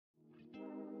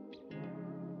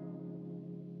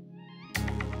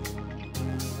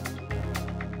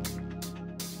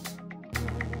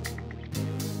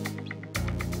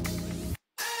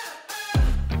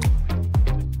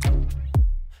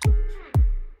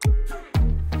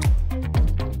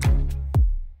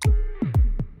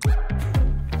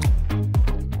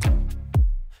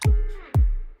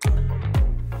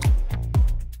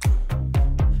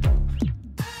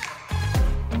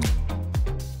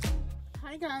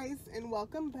guys, and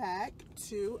welcome back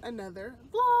to another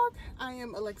vlog. I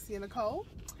am Alexia Nicole,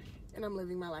 and I'm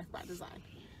living my life by design.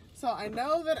 So I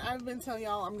know that I've been telling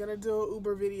y'all I'm gonna do an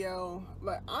Uber video,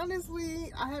 but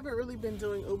honestly, I haven't really been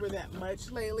doing Uber that much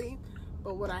lately.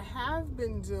 But what I have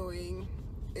been doing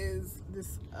is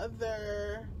this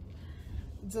other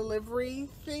delivery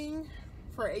thing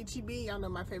for HEB. Y'all know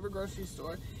my favorite grocery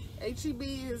store. HEB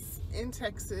is in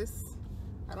Texas.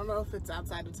 I don't know if it's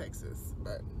outside of Texas,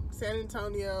 but San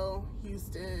Antonio,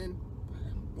 Houston,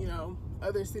 you know,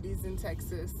 other cities in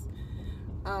Texas.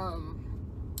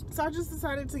 So I just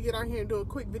decided to get on here and do a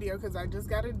quick video because I just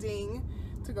got a ding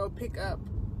to go pick up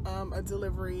a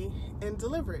delivery and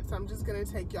deliver it. So I'm just gonna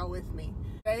take y'all with me.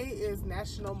 Today is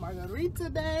National Margarita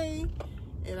Day,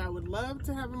 and I would love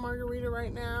to have a margarita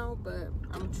right now, but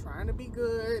I'm trying to be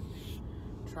good.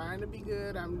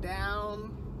 I'm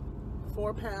down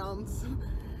 4 pounds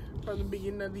from the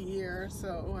beginning of the year,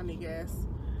 so I guess.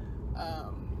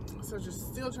 So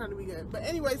just still trying to be good. But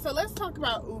anyway, so let's talk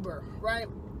about Uber, right?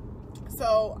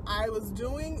 So I was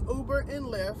doing Uber and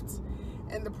Lyft,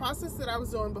 and the process that I was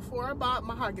doing before I bought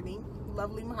mahogany,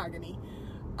 lovely mahogany,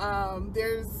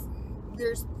 there's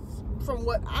from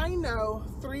what I know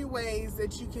 3 ways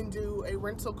that you can do a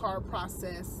rental car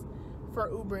process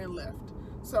for Uber and Lyft.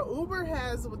 So Uber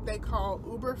has what they call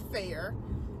Uber Fare,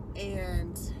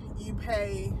 and you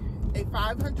pay a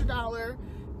 $500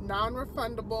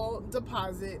 non-refundable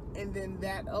deposit, and then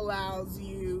that allows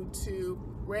you to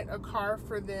rent a car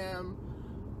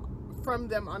from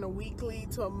them on a weekly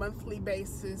to a monthly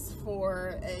basis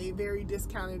for a very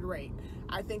discounted rate.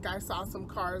 I think I saw some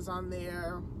cars on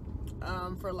there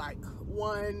for like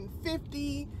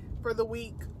 $150 for the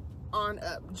week on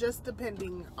up, just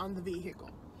depending on the vehicle.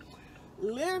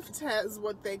 Lyft has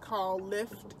what they call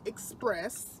Lyft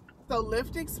Express. So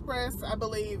Lyft Express, I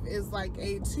believe, is like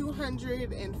a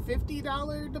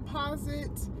 $250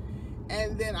 deposit,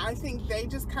 and then I think they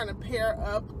just kind of pair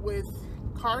up with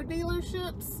car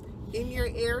dealerships in your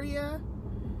area,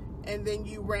 and then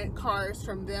you rent cars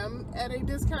from them at a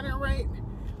discounted rate.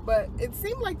 But it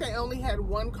seemed like they only had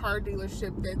one car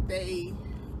dealership that they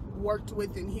worked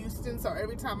with in Houston, so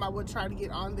every time I would try to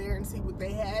get on there and see what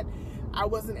they had, I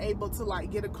wasn't able to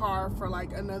like get a car for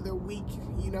like another week.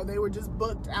 You know, they were just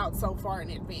booked out so far in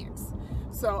advance,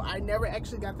 so I never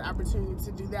actually got the opportunity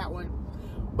to do that one.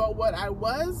 But what I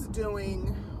was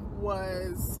doing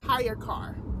was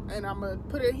Hyrecar, and I'm gonna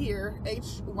put it here,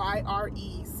 Hyrecar,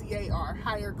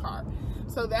 Hyrecar.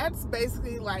 So that's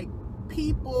basically like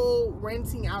people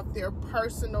renting out their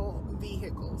personal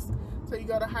vehicles. So you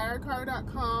go to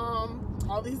hyrecar.com,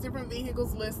 all these different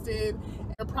vehicles listed,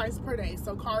 and a price per day.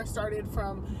 So cars started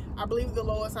from, I believe the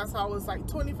lowest I saw was like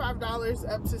 $25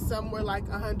 up to somewhere like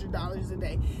 $100 a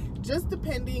day, just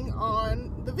depending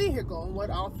on the vehicle and what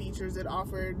all features it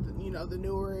offered, you know, the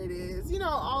newer it is, you know,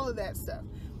 all of that stuff.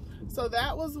 So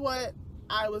that was what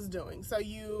I was doing. So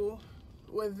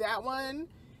with that one,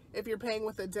 if you're paying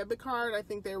with a debit card, I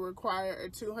think they require a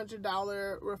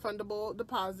 $200 refundable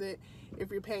deposit.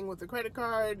 If you're paying with a credit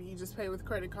card, you just pay with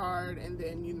credit card, and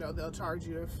then, you know, they'll charge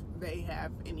you if they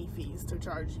have any fees to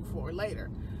charge you for later.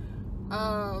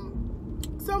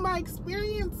 So my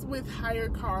experience with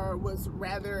Hyrecar was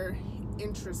rather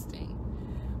interesting.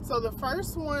 So the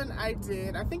first one I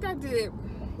think I did it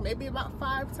maybe about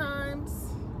 5 times.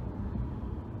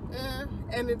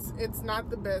 And it's not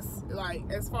the best, like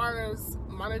as far as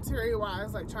monetary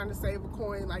wise, like trying to save a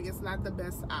coin, like it's not the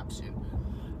best option.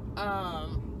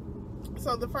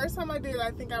 So the first time I did,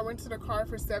 I think I rented a car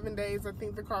for 7 days. I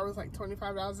think the car was like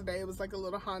 $25 a day. It was like a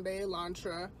little Hyundai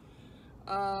Elantra,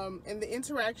 and the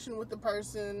interaction with the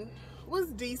person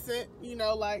was decent. You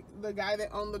know, like the guy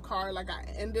that owned the car, like I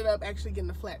ended up actually getting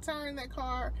a flat tire in that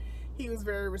car. He was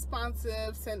very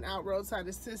responsive, sent out roadside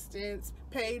assistance,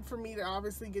 paid for me to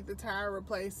obviously get the tire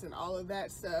replaced and all of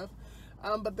that stuff.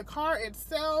 But the car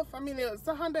itself, I mean, it was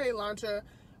a Hyundai Elantra.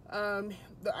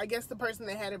 I guess the person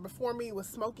that had it before me was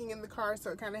smoking in the car,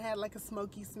 so it kind of had like a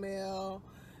smoky smell.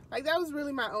 Like that was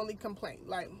really my only complaint.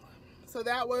 Like, so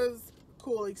that was a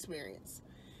cool experience.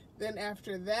 Then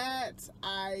after that,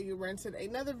 I rented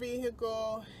another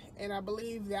vehicle, and I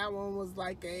believe that one was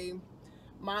like a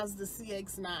Mazda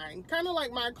CX-9, kind of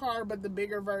like my car, but the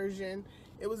bigger version.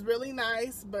 It was really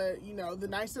nice, but you know, the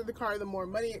nicer the car, the more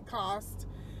money it cost.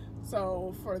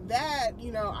 So for that,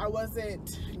 you know, I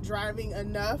wasn't driving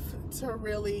enough to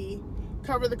really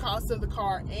cover the cost of the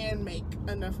car and make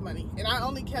enough money. And I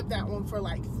only kept that one for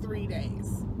like 3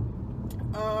 days.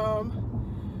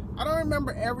 I don't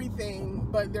remember everything,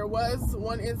 but there was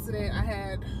one incident. I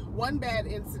had one bad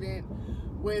incident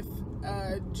with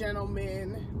a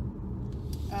gentleman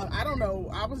I don't know,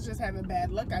 I was just having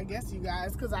bad luck, I guess, you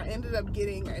guys, because I ended up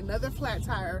getting another flat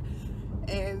tire.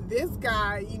 And this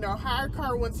guy, you know,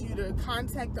 Hyrecar wants you to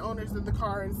contact the owners of the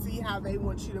car and see how they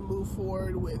want you to move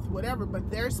forward with whatever,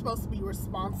 but they're supposed to be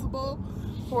responsible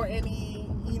for any,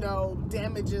 you know,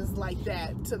 damages like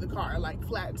that to the car, like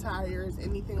flat tires,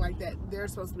 anything like that, they're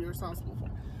supposed to be responsible for.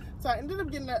 So I ended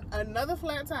up getting another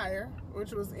flat tire,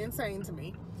 which was insane to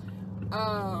me.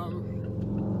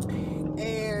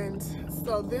 And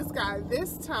so this guy,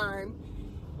 this time,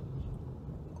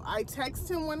 I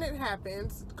texted him when it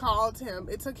happened, called him.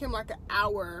 It took him like an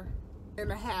hour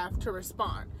and a half to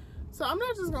respond. So I'm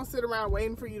not just gonna sit around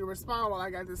waiting for you to respond while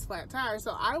I got this flat tire.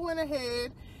 So I went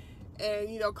ahead and,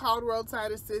 you know, called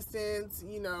roadside assistance,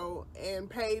 you know, and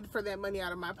paid for that money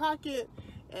out of my pocket.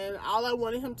 And all I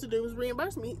wanted him to do was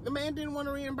reimburse me. The man didn't want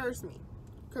to reimburse me.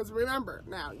 Because remember,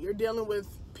 now you're dealing with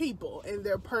people and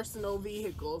their personal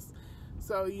vehicles.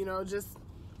 So, you know, just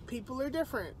people are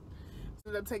different.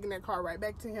 Ended up taking that car right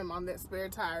back to him on that spare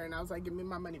tire, and I was like, give me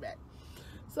my money back.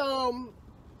 So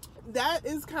that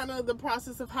is kind of the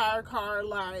process of Hyrecar.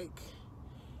 Like,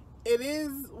 it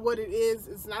is what it is.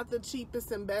 It's not the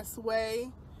cheapest and best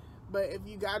way, but if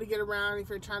you got to get around, if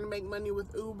you're trying to make money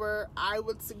with Uber, I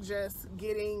would suggest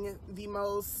getting the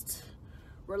most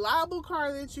reliable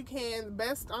car that you can, the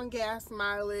best on gas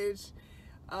mileage,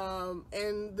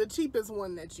 and the cheapest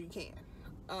one that you can.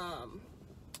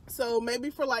 So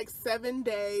maybe for like 7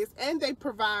 days, and they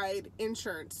provide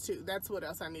insurance too. That's what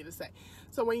else I need to say.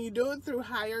 So when you do it through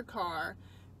Hyrecar,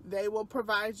 they will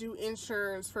provide you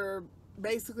insurance for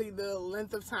basically the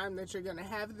length of time that you're going to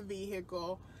have the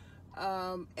vehicle,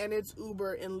 and it's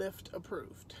Uber and Lyft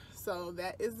approved. So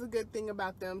that is a good thing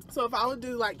about them. So if I would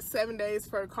do like 7 days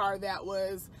for a car, that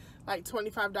was like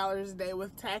 $25 a day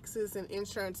with taxes and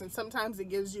insurance, and sometimes it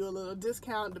gives you a little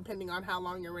discount depending on how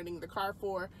long you're renting the car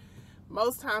for.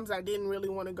 Most times I didn't really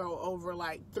want to go over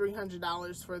like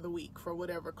 $300 for the week for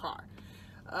whatever car.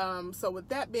 So with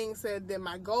that being said, then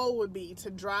my goal would be to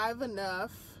drive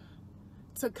enough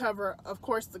to cover, of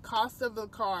course, the cost of the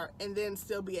car, and then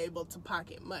still be able to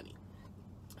pocket money.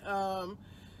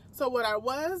 So what I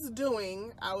was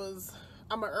doing,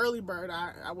 I'm an early bird.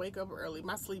 I wake up early.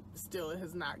 My sleep still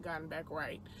has not gotten back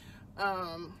right.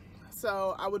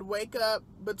 So I would wake up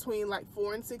between like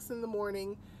 4 and 6 in the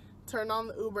morning, turn on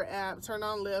the Uber app, turn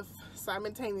on Lyft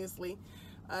simultaneously,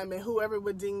 and whoever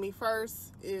would ding me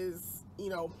first is, you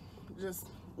know, just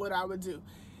what I would do.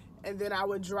 And then I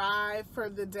would drive for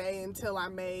the day until I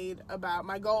made about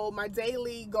my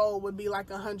daily goal would be like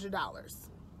 $100.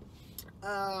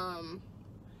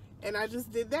 And I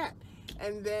just did that.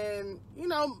 And then, you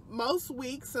know, most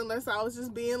weeks, unless I was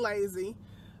just being lazy,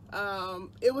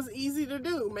 it was easy to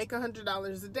do, make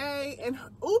 $100 a day. And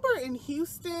Uber in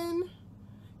Houston,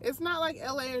 it's not like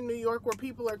LA or New York where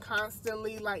people are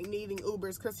constantly like needing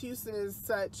Ubers, because Houston is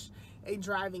such a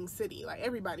driving city. Like,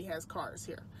 everybody has cars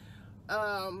here.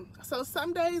 So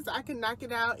some days I can knock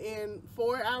it out in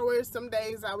 4 hours. Some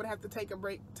days I would have to take a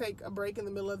break in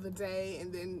the middle of the day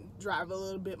and then drive a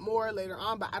little bit more later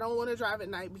on. But I don't want to drive at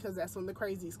night because that's when the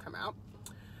crazies come out.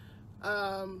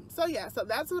 So yeah, so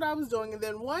that's what I was doing. And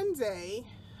then one day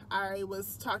I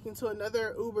was talking to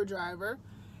another Uber driver,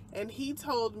 and he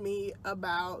told me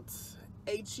about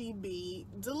HEB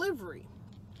delivery.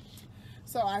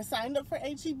 So I signed up for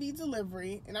HEB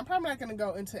delivery, and I'm probably not going to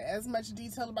go into as much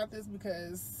detail about this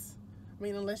because, I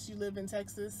mean, unless you live in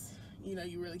Texas, you know,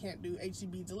 you really can't do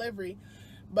HEB delivery.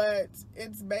 But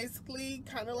it's basically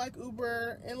kind of like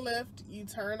Uber and Lyft. You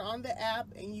turn on the app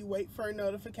and you wait for a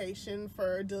notification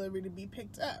for delivery to be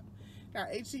picked up. Now,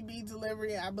 HEB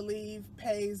delivery, I believe,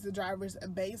 pays the drivers a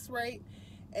base rate,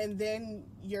 and then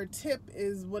your tip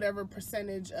is whatever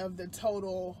percentage of the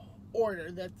total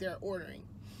order that they're ordering.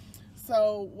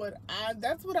 So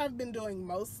that's what I've been doing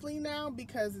mostly now,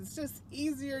 because it's just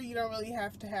easier. You don't really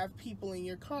have to have people in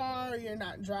your car. You're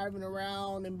not driving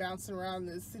around and bouncing around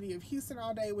the city of Houston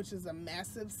all day, which is a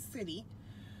massive city.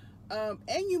 And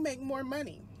you make more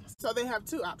money. So they have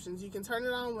two options. You can turn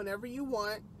it on whenever you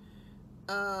want,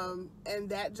 and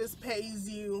that just pays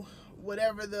you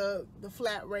whatever the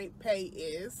flat rate pay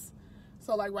is.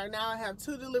 So like right now I have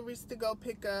 2 deliveries to go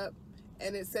pick up,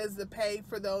 and it says the pay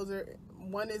for those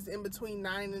one is in between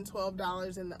 $9 and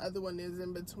 $12, and the other one is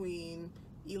in between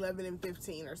 $11 and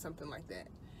 $15 or something like that.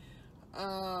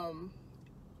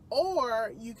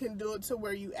 Or you can do it to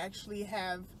where you actually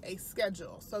have a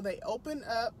schedule. So they open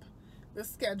up the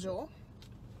schedule.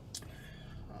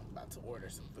 I'm about to order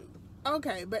some food.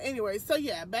 Okay, but anyway, so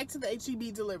yeah, back to the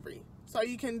HEB delivery. So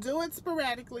you can do it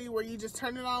sporadically, where you just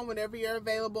turn it on whenever you're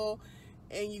available,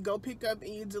 and you go pick up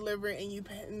and you deliver,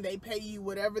 and they pay you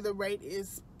whatever the rate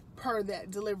is per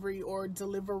that delivery or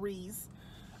deliveries.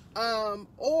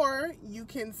 Or you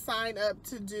can sign up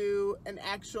to do an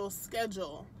actual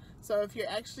schedule. So if you're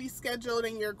actually scheduled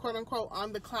and you're quote unquote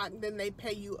on the clock, then they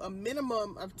pay you a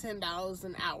minimum of $10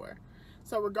 an hour.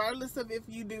 So regardless of if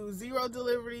you do 0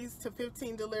 deliveries to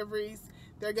 15 deliveries,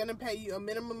 they're going to pay you a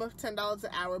minimum of $10 an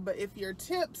hour. But if your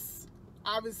tips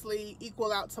obviously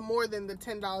equal out to more than the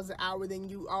 $10 an hour, then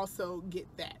you also get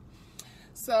that.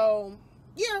 So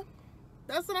yeah,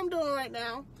 that's what I'm doing right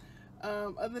now.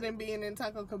 Other than being in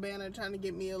Taco Cabana trying to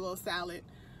get me a little salad.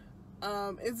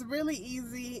 It's really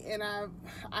easy, and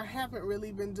I haven't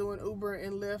really been doing Uber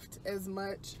and Lyft as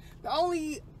much. The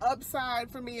only upside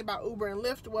for me about Uber and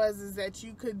Lyft is that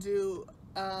you could do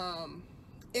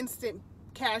instant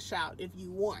cash out if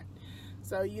you want.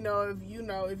 So if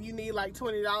you need like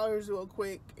 $20 real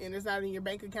quick and it's not in your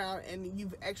bank account and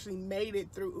you've actually made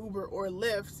it through Uber or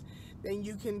Lyft, then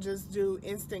you can just do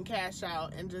instant cash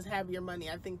out and just have your money.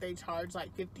 I think they charge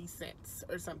like 50 cents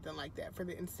or something like that for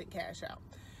the instant cash out.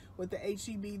 With the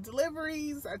HEB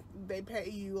deliveries, they pay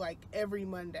you like every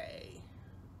Monday,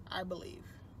 I believe.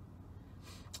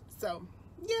 So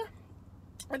yeah,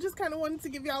 I just kind of wanted to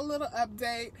give y'all a little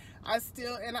update. I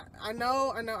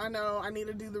know I need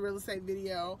to do the real estate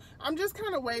video. I'm just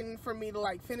kind of waiting for me to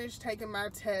like finish taking my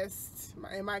tests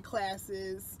and my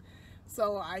classes,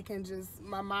 so I can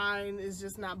my mind is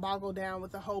just not boggled down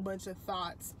with a whole bunch of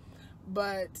thoughts.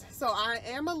 But so I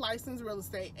am a licensed real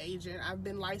estate agent. I've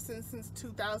been licensed since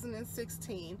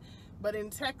 2016. But in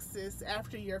Texas,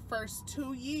 after your first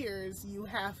 2 years, you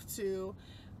have to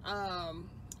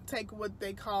take what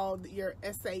they call your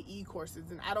SAE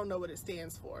courses, and I don't know what it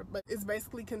stands for, but it's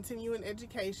basically continuing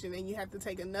education, and you have to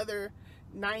take another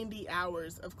 90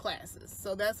 hours of classes.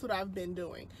 So that's what I've been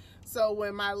doing. So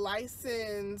when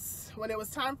it was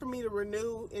time for me to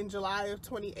renew in July of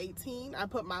 2018, I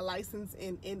put my license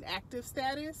in inactive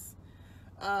status.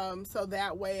 So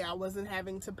that way I wasn't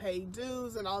having to pay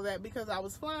dues and all that, because I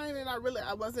was flying and I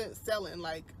wasn't selling,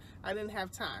 like I didn't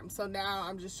have time. So now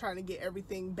I'm just trying to get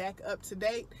everything back up to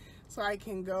date so I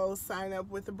can go sign up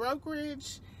with the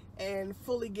brokerage and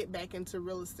fully get back into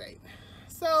real estate.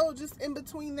 So just in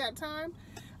between that time,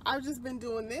 I've just been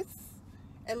doing this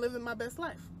and living my best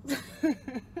life.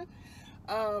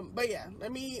 But yeah,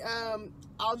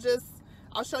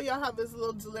 I'll show y'all how this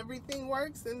little delivery thing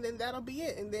works, and then that'll be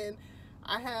it. And then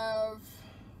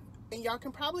and y'all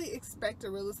can probably expect a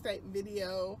real estate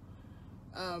video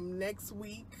next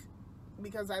week,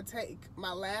 because I take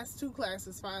my last 2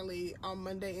 classes finally on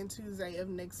Monday and Tuesday of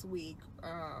next week.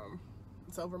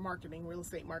 It's over marketing, real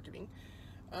estate marketing.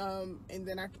 And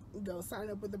then I can go sign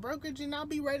up with the brokerage, and I'll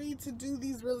be ready to do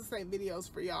these real estate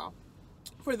videos for y'all,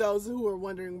 for those who are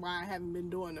wondering why I haven't been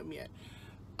doing them yet.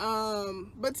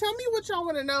 But tell me what y'all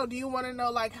want to know. Do you want to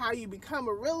know like how you become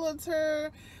a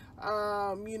realtor?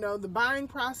 The buying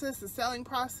process, the selling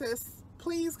process?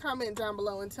 Please comment down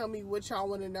below and tell me what y'all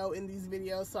want to know in these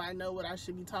videos, so I know what I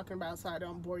should be talking about, so I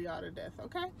don't bore y'all to death.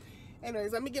 Okay,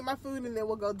 anyways, let me get my food and then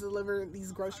we'll go deliver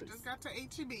these groceries. I just got to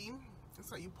HEB.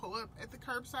 So you pull up at the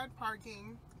curbside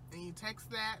parking and you text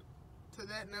that to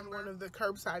that number. One of the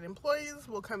curbside employees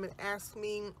will come and ask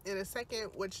me in a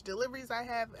second which deliveries I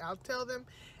have. I'll tell them,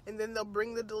 and then they'll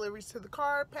bring the deliveries to the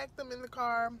car, pack them in the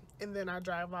car, and then I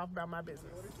drive off about my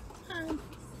business. Hi,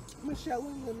 Michelle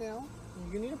and Linnell.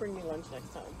 You need to bring me lunch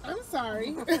next time. I'm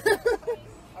sorry. All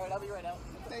right, I'll be right out.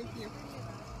 Thank you.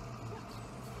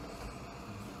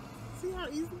 See how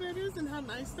easy that is and how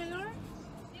nice they are?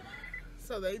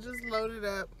 So they just loaded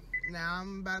up. Now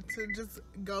I'm about to just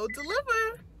go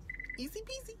deliver. Easy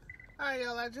peasy. Alright,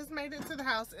 y'all, I just made it to the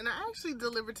house, and I actually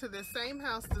delivered to the same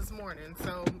house this morning,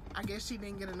 so I guess she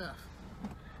didn't get enough.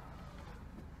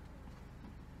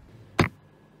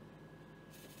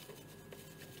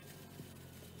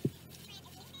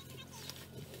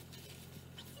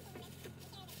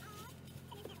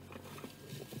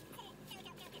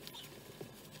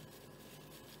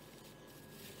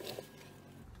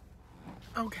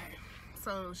 Okay,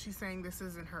 so she's saying this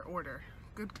isn't her order.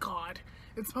 Good God.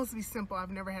 It's supposed to be simple. I've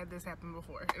never had this happen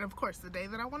before. And of course, the day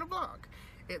that I want to vlog,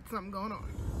 it's something going on.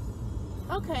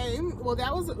 Okay, well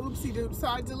that was an oopsie doop. So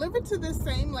I delivered to this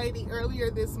same lady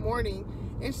earlier this morning,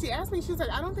 and she asked me, she's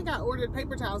like, I don't think I ordered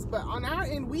paper towels, but on our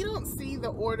end, we don't see the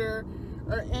order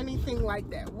or anything like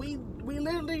that. We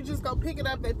literally just go pick it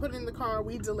up, they put it in the car,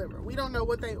 we deliver. We don't know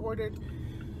what they ordered.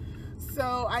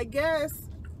 So I guess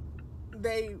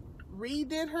they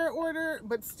redid her order,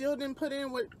 but still didn't put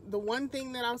in what the one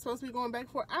thing that I'm supposed to be going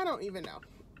back for. I don't even know,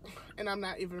 and I'm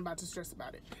not even about to stress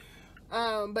about it.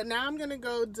 But now I'm gonna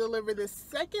go deliver this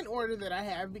second order that I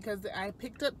have because I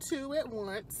picked up 2 at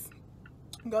once.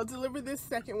 Go deliver this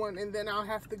second one, and then I'll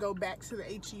have to go back to the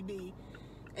HEB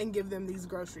and give them these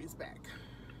groceries back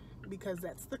because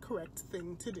that's the correct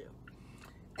thing to do.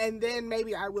 And then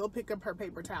maybe I will pick up her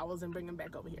paper towels and bring them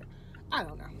back over here. I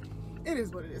don't know. It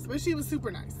is what it is. But she was super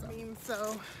nice.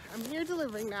 So I'm here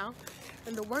delivering now.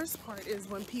 And the worst part is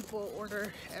when people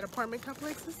order at apartment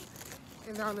complexes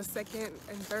and they're on the 2nd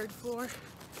and 3rd floor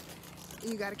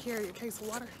and you got to carry a case of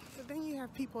water. But then you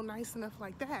have people nice enough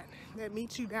like that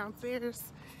meet you downstairs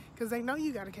because they know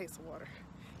you got a case of water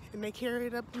and they carry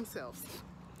it up themselves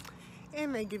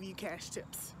and they give you cash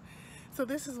tips. So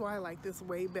this is why I like this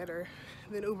way better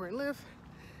than Uber and Lyft.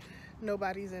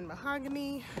 Nobody's in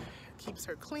mahogany, keeps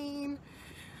her clean.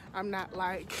 I'm not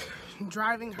like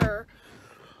driving her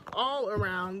all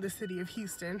around the city of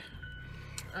Houston.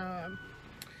 I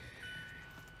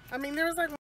mean, there was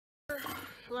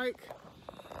like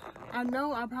I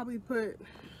know I probably put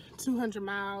 200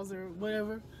 miles or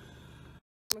whatever in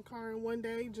the car in one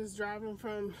day, just driving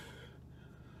from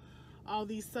all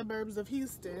these suburbs of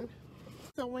Houston.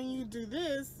 So when you do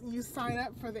this, you sign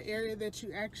up for the area that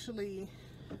you actually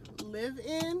live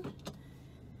in.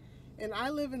 And I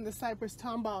live in the Cypress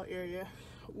Tomball area,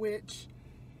 which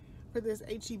for this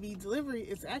HEB delivery,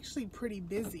 it's actually pretty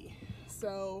busy.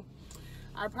 So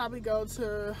I probably go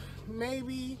to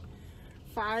maybe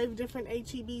 5 different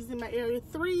HEBs in my area,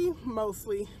 3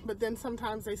 mostly, but then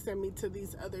sometimes they send me to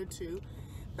these other 2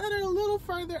 that are a little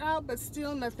further out, but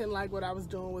still nothing like what I was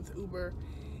doing with Uber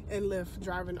and Lyft,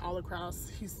 driving all across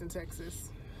Houston, Texas.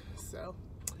 So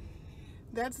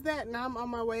that's that. Now I'm on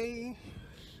my way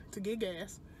to get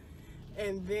gas,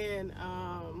 and then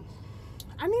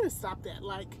I need to stop that.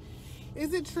 Like,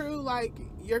 is it true like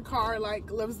your car like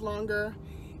lives longer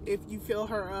if you fill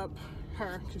her up,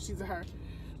 because she's a her,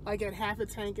 like at half a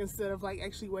tank instead of like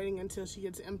actually waiting until she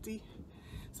gets empty?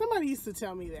 Somebody used to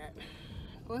tell me that.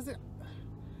 Was it?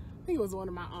 I think it was one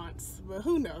of my aunts, but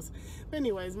who knows. But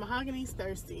anyways, Mahogany's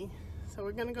thirsty, so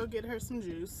we're gonna go get her some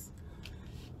juice,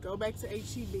 go back to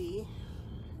HEB,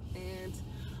 and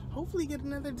hopefully get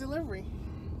another delivery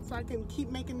so I can keep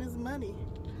making this money,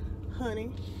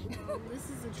 honey.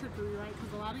 This is a trickery, right?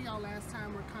 Because a lot of y'all last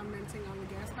time were commenting on the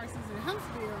gas prices in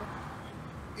Huntsville.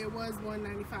 It was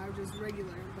 $1.95 just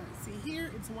regular, but see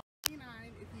here it's $1.99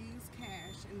 if you use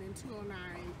cash, and then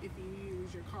 $2.09 if you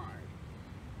use your card.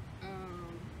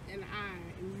 And I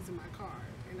am using my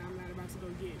card, and I'm not about to go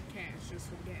get cash just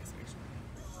for the gas station.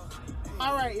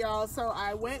 All right, y'all, so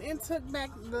I went and took back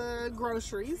the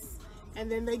groceries,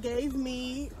 and then they gave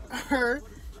me her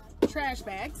trash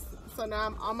bags. So now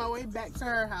I'm on my way back to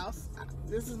her house.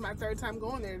 This is my 3rd time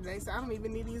going there today, so I don't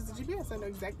even need to use the GPS. I know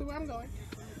exactly where I'm going.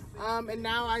 And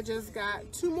now I just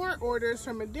got 2 more orders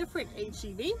from a different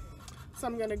HEB, so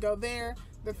I'm gonna go there.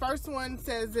 The first one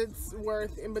says it's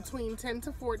worth in between $10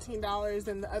 to $14,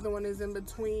 and the other one is in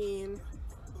between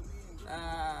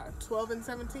 12 and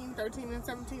 17, 13 and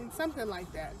 17, something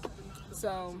like that.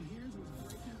 So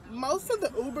most of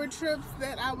the Uber trips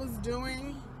that I was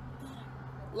doing,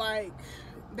 like,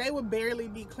 they would barely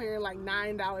be clearing like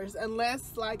 $9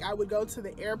 unless like I would go to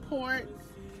the airport.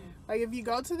 Like if you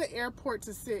go to the airport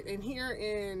to sit, and here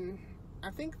in, I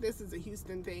think this is a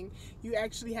Houston thing, you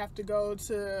actually have to go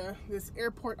to this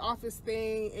airport office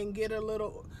thing and get a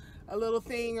little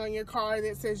thing on your car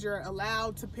that says you're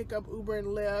allowed to pick up Uber and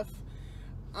Lyft.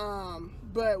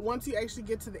 But once you actually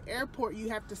get to the airport, you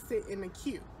have to sit in a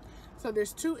queue. So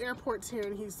there's 2 airports here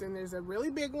in Houston. There's a really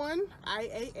big one,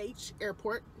 IAH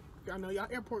Airport. Y'all know y'all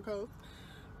airport codes.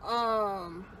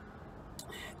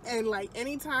 And like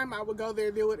anytime I would go there,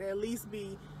 there would at least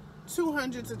be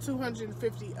 200 to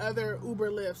 250 other Uber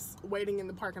Lyfts waiting in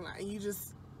the parking lot, and you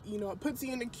just, you know, it puts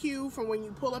you in the queue from when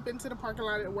you pull up into the parking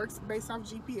lot. It works based off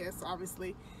GPS,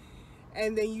 obviously,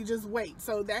 and then you just wait.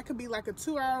 So that could be like a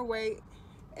 2-hour wait,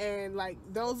 and like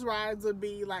those rides would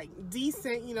be like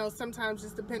decent, you know, sometimes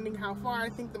just depending how far. I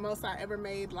think the most I ever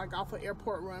made like off of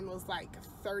Airport Run was like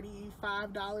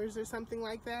 $35 or something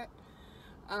like that.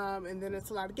 And then it's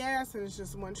a lot of gas, and it's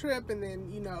just one trip, and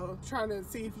then, you know, trying to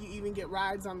see if you even get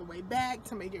rides on the way back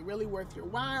to make it really worth your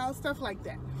while, stuff like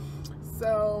that.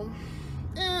 So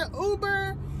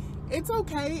Uber, it's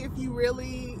okay if you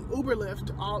really, Uber,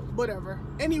 Lyft, all, whatever,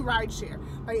 any ride share,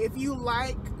 like if you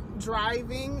like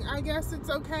driving, I guess it's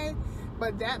okay.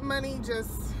 But that money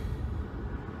just,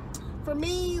 for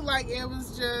me, like, it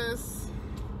was just,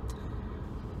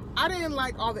 I didn't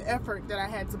like all the effort that I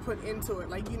had to put into it.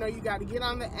 Like, you know, you got to get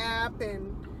on the app,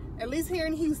 and at least here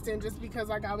in Houston, just because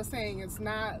like I was saying, it's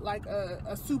not like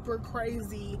a super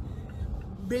crazy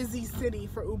busy city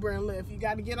for Uber and Lyft. You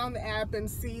got to get on the app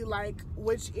and see like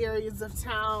which areas of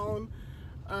town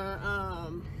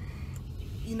are,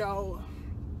 you know,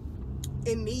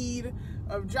 in need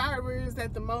of drivers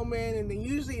at the moment. And then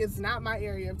usually it's not my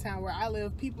area of town where I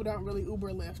live. People don't really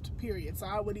Uber Lyft, period. So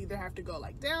I would either have to go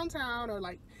like downtown or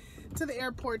like to the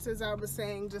airports, as I was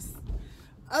saying, just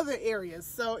other areas.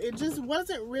 So it just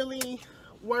wasn't really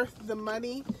worth the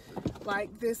money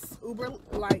like this Uber,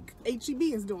 like HEB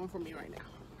is doing for me right now.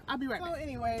 I'll be right back. So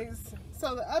anyways,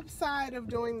 so the upside of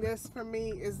doing this for me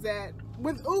is that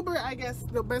with Uber, I guess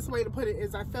the best way to put it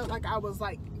is I felt like I was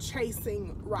like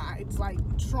chasing rides, like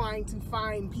trying to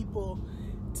find people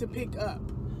to pick up.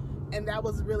 And that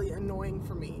was really annoying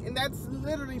for me. And that's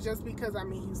literally just because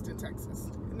I'm in Houston, Texas.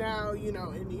 Now, you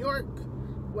know, in New York,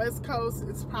 West Coast,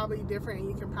 it's probably different and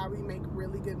you can probably make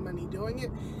really good money doing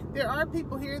it. There are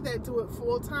people here that do it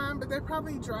full time, but they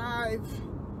probably drive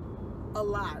a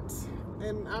lot.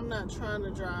 And I'm not trying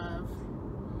to drive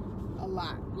a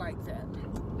lot like that.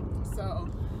 So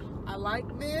I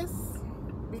like this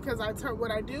because what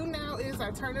I do now is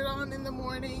I turn it on in the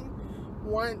morning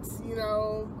once, you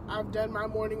know, I've done my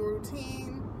morning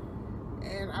routine,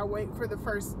 and I wait for the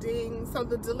first ding. So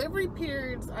the delivery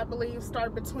periods, I believe,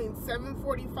 start between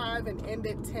 7:45 and end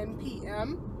at 10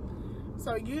 p.m.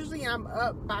 So usually I'm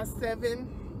up by 7,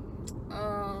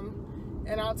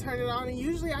 and I'll turn it on. And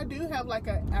usually I do have like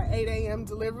a 8 a.m.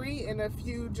 delivery and a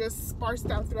few just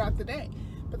sparsed out throughout the day.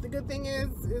 But the good thing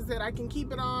is that I can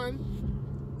keep it on,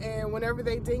 and whenever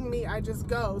they ding me, I just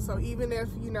go. So even if,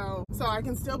 you know, so I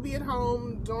can still be at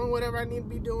home doing whatever I need to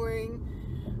be doing.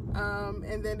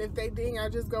 And then if they ding, I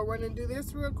just go run and do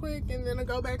this real quick, and then I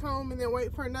go back home and then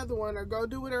wait for another one, or go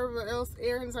do whatever else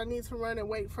errands I need to run and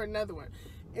wait for another one,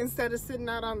 instead of sitting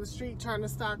out on the street trying to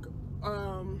stock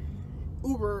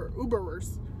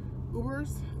Uberers.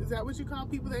 Is that what you call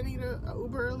people that need a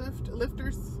Uber or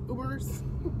Ubers?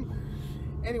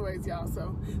 Anyways, y'all,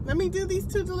 so let me do these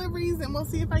 2 deliveries and we'll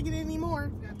see if I get any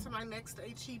more. Got to my next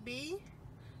HEB.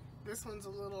 This one's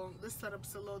this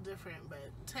setup's a little different, but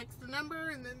text the number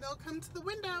and then they'll come to the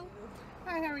window.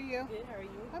 Hi, how are you? Good, how are you?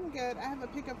 I'm good. I have a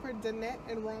pickup for Danette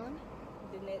and Ron.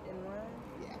 Danette and Ron?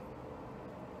 Yeah.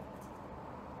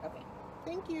 Okay.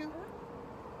 Thank you.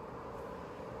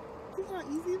 See how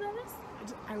easy that is?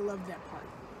 I love that part.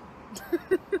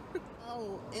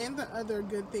 Oh, and the other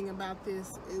good thing about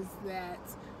this is that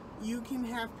you can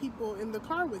have people in the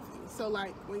car with you. So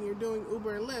like when you're doing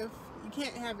Uber and Lyft, you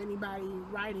can't have anybody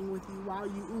riding with you while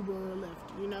you Uber or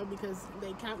Lyft, you know, because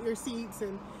they count your seats,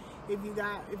 and if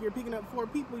you're picking up 4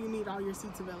 people, you need all your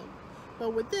seats available.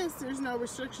 But with this, there's no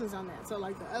restrictions on that. So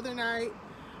like the other night,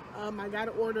 I got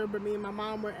an order, but me and my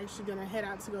mom were actually gonna head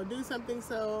out to go do something,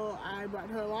 so I brought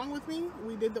her along with me.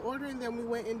 We did the order, and then we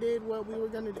went and did what we were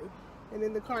gonna do. And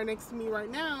in the car next to me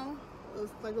right now,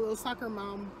 it's like a little soccer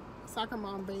mom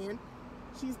van.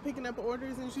 She's picking up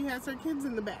orders and she has her kids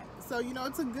in the back. So, you know,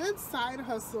 it's a good side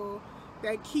hustle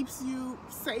that keeps you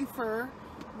safer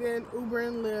than Uber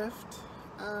and Lyft.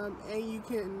 And you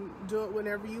can do it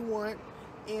whenever you want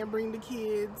and bring the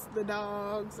kids, the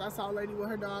dogs. I saw a lady with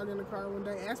her dog in the car one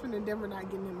day. Aspen and Denver not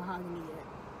getting in mahogany yet.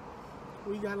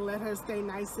 We gotta let her stay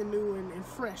nice and new and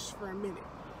fresh for a minute.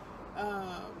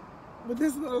 But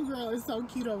this little girl is so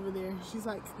cute over there. She's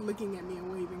like looking at me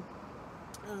and waving.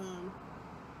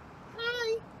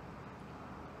 Hi.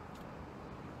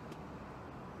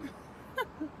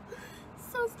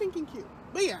 So stinking cute.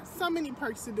 But yeah, so many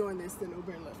perks to doing this than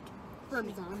Uber and Lyft.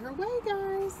 Fergie's on her way,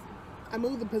 guys. I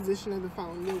moved the position of the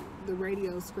phone. The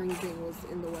radio screen thing was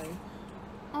in the way.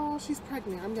 Oh, she's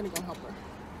pregnant. I'm gonna go help her.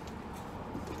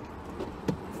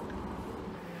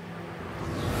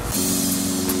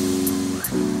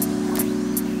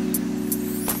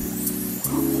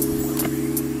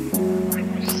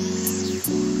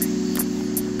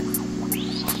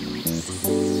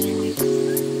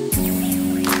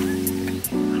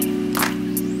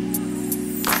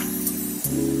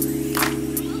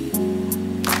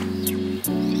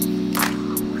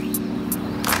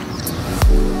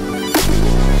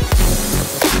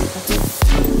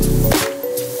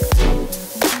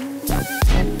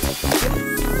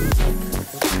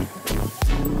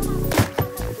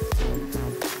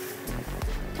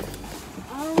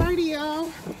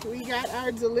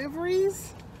 Our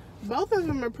deliveries, both of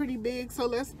them are pretty big, so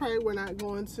let's pray we're not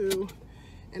going to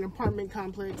an apartment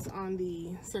complex on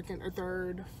the 2nd or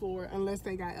 3rd floor unless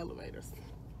they got elevators.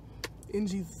 In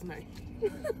Jesus' name.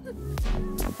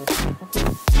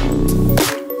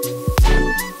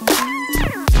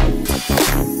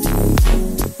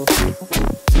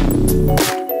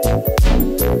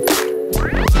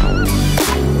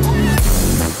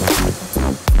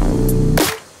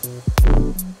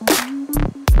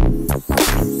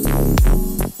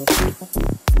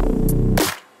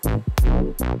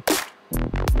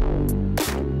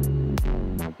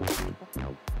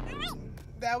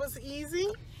 that was easy.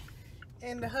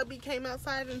 And the hubby came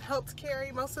outside and helped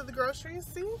carry most of the groceries,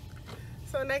 see?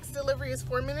 So next delivery is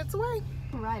 4 minutes away.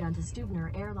 Right onto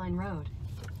Stubner Airline Road.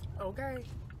 Okay.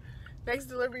 Next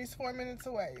delivery is 4 minutes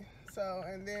away. So,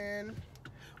 and then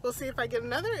we'll see if I get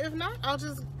another. If not, I'll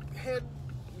just head.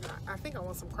 I think I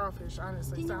want some crawfish,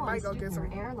 honestly. So I might go get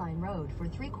some. Airline Road for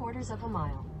 3/4 of a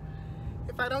mile.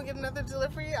 If I don't get another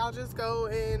delivery, I'll just go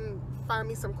and find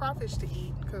me some crawfish to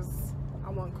eat because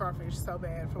I want crawfish so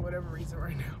bad for whatever reason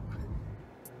right now.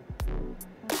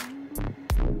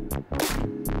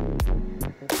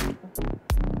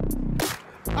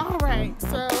 All right,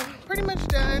 so pretty much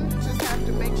done. Just have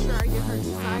to make sure I get her to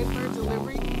sign for a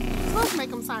delivery. I'm supposed to make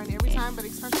them sign every time, but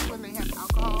especially when they have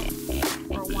alcohol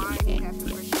or wine, you have to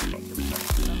make sure they make them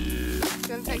sign. So I'm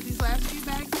gonna take these last few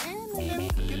bags in and then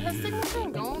get her signature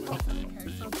and go on home. Okay,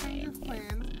 so change of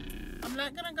plans. I'm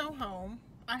not gonna go home.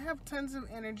 I have tons of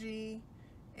energy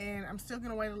and I'm still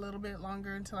gonna wait a little bit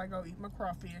longer until I go eat my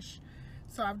crawfish.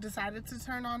 So I've decided to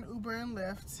turn on Uber and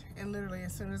Lyft, and literally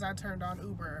as soon as I turned on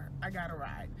Uber, I got a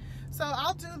ride. So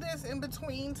I'll do this in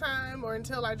between time or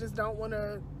until I just don't want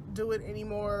to do it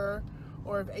anymore,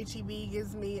 or if HEB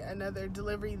gives me another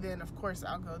delivery, then of course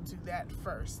I'll go do that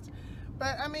first.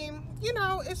 But I mean, you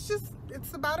know, it's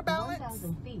about a balance.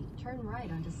 1,000 feet, turn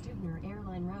right onto Stubner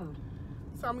Airline Road.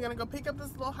 So I'm gonna go pick up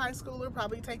this little high schooler,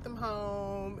 probably take them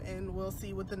home, and we'll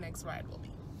see what the next ride will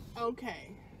be.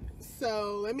 Okay.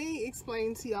 So let me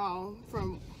explain to y'all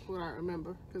from what I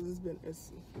remember, because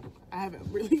I haven't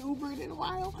really Ubered in a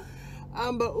while.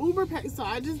 But Uber pay, so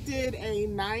I just did a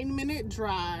 9-minute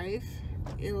drive.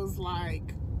 It was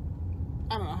like,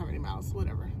 I don't know how many miles,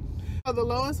 whatever. So the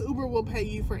lowest Uber will pay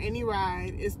you for any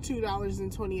ride is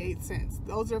 $2.28.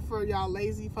 Those are for y'all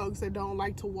lazy folks that don't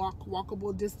like to walk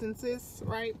walkable distances,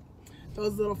 right?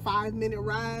 Those little 5-minute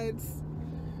rides.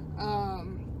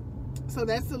 So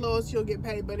that's the lowest you'll get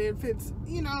paid. But if it's,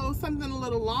 you know, something a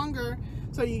little longer,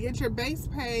 so you get your base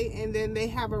pay and then they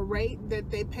have a rate that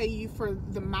they pay you for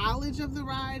the mileage of the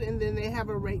ride, and then they have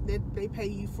a rate that they pay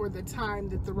you for the time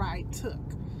that the ride took.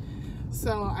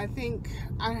 So I think,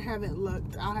 I haven't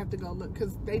looked, I'll have to go look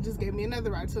because they just gave me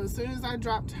another ride. So as soon as I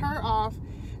dropped her off,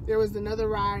 there was another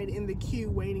ride in the queue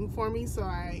waiting for me. So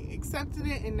I accepted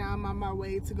it and now I'm on my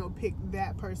way to go pick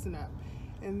that person up.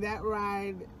 And that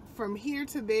ride from here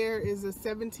to there is a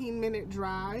 17-minute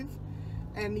drive,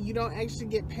 and you don't actually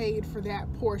get paid for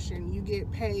that portion. You get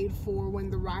paid for when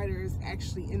the rider is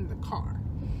actually in the car.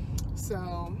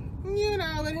 So, you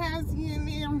know, it has, you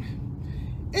know,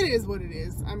 it is what it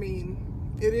is. I mean,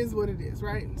 it is what it is,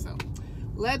 right? So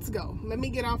let's go. Let me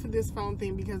get off of this phone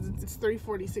thing because it's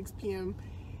 3:46 p.m.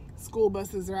 School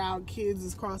buses are out, kids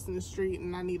is crossing the street,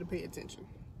 and I need to pay attention.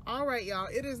 All right, y'all,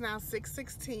 it is now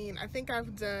 6:16. I think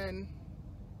I've done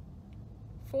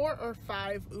 4 or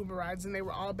 5 Uber rides, and they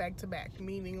were all back to back,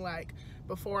 meaning like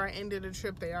before I ended a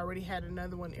trip, they already had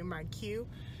another one in my queue.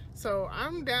 So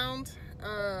I'm down,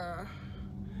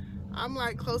 I'm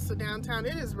like close to downtown.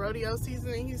 It is rodeo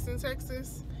season in Houston,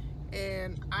 Texas,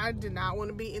 and I did not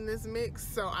want to be in this mix.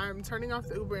 So I'm turning off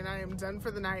the Uber and I am done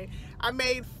for the night. I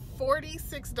made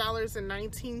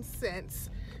 $46.19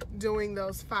 doing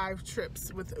those 5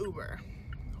 trips with Uber.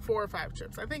 4 or 5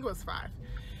 trips, I think it was 5.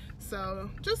 So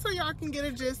just so y'all can get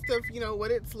a gist of, you know, what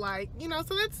it's like, you know.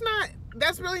 So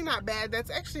that's really not bad.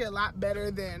 That's actually a lot better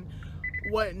than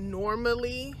what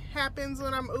normally happens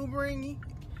when I'm Ubering,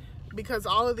 because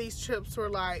all of these trips were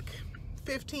like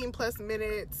 15+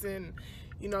 minutes, and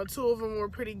you know, 2 of them were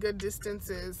pretty good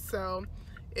distances, so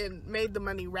it made the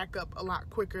money rack up a lot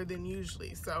quicker than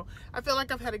usually. So I feel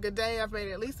like I've had a good day. I've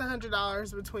made at least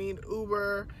 $100 between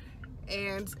Uber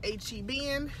and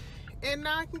HEB, and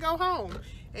now I can go home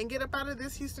and get up out of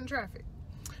this Houston traffic.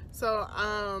 So,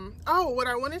 oh, what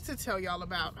I wanted to tell y'all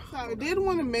about. So I did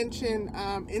want to mention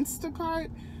Instacart.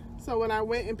 So when I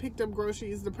went and picked up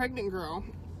groceries, the pregnant girl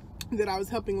that I was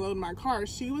helping load my car,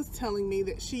 she was telling me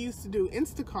that she used to do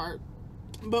Instacart,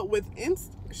 but with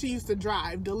she used to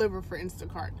deliver for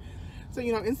Instacart. So,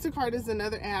 you know, Instacart is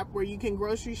another app where you can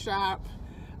grocery shop,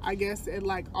 I guess, at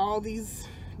like all these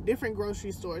different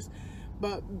grocery stores.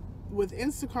 But with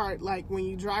Instacart, like when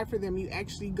you drive for them, you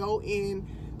actually go in,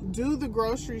 do the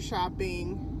grocery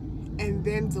shopping, and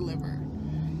then deliver.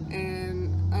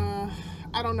 And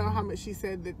I don't know how much she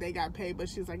said that they got paid, but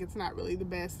she's like, it's not really the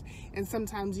best. And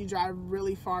sometimes you drive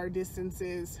really far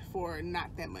distances for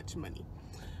not that much money.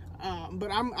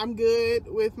 But I'm good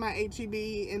with my HEB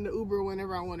and the Uber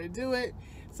whenever I want to do it.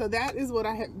 So that is what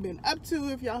I have been up to.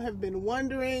 If y'all have been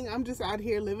wondering, I'm just out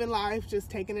here living life, just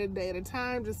taking it a day at a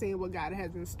time, just seeing what God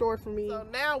has in store for me. So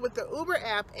now with the Uber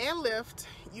app and Lyft,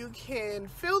 you can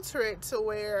filter it to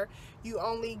where you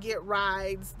only get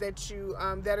rides that you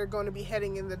that are going to be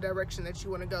heading in the direction that you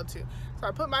want to go to. So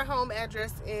I put my home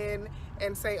address in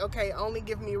and say, okay, only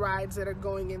give me rides that are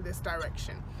going in this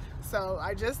direction. So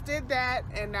I just did that,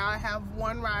 and now I have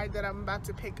one ride that I'm about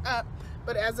to pick up.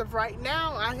 But as of right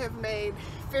now, I have made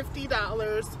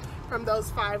 $50 from those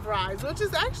 5 rides, which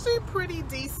is actually pretty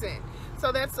decent.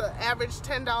 So that's an average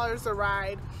 $10 a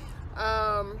ride.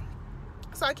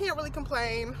 So I can't really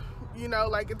complain. You know,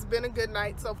 like, it's been a good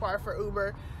night so far for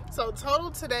Uber. So total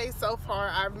today so far,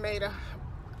 I've made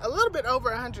a little bit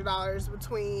over $100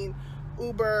 between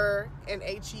Uber and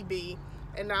HEB.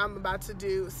 And now I'm about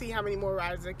to see how many more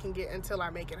rides I can get until I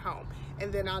make it home.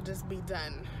 And then I'll just be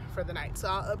done for the night. So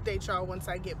I'll update y'all once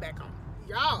I get back home.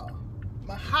 Y'all,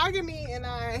 Mahogany and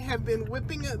I have been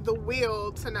whipping the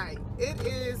wheel tonight. It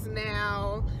is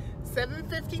now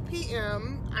 7:50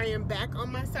 p.m. I am back on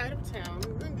my side of town.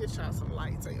 I'm gonna get y'all some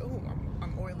lights. Oh,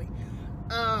 I'm oily.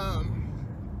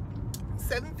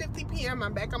 7:50 p.m.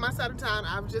 I'm back on my side of town.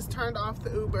 I've just turned off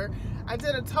the Uber. I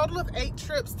did a total of 8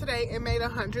 trips today and made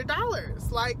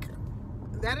 $100. Like,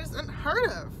 that is unheard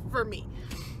of for me.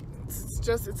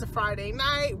 It's a Friday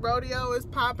night. Rodeo is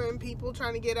popping. People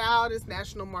trying to get out. It's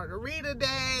National Margarita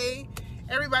Day.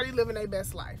 Everybody living their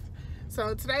best life.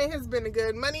 So today has been a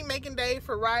good money-making day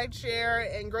for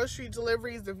rideshare and grocery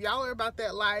deliveries. If y'all are about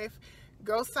that life,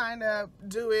 go sign up,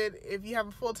 do it. If you have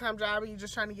a full-time job and you're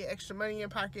just trying to get extra money in your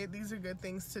pocket, these are good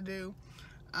things to do.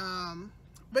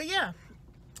 But yeah,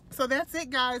 so that's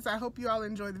it, guys. I hope you all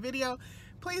enjoyed the video.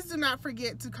 Please do not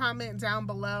forget to comment down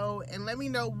below and let me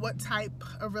know what type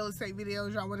of real estate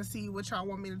videos y'all want to see, what y'all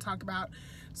want me to talk about,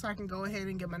 so I can go ahead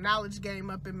and get my knowledge game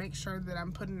up and make sure that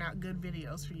I'm putting out good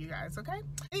videos for you guys, okay?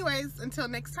 Anyways, until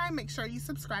next time, make sure you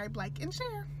subscribe, like, and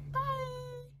share. Bye!